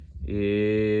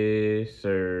Yes,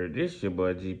 sir. This your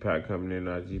boy G Pop coming in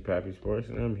on G Poppy Sports,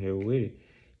 and I'm here with it.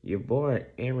 Your boy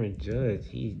Aaron Judge,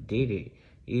 he did it.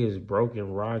 He has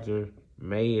broken Roger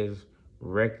Mayer's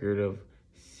record of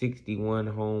 61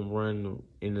 home run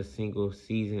in a single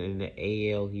season in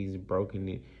the AL. He's broken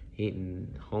it,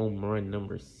 hitting home run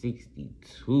number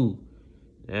 62.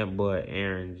 That boy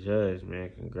Aaron Judge, man,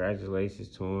 congratulations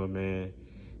to him, man.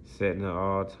 Setting an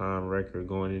all-time record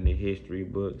going in the history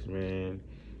books, man.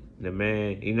 The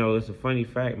man, it's a funny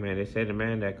fact, man. They say the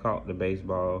man that caught the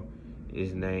baseball,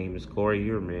 his name is Corey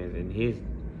Yearman, and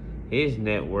his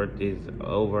net worth is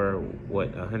over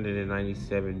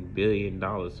 197 billion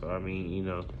dollars. So I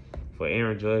mean, for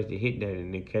Aaron Judge to hit that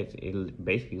and then catch it,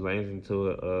 basically lands into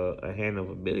a hand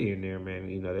of a billionaire,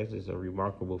 man. That's just a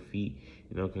remarkable feat.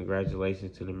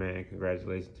 Congratulations to the man.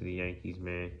 Congratulations to the Yankees,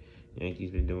 man. Yankees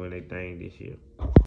been doing their thing this year.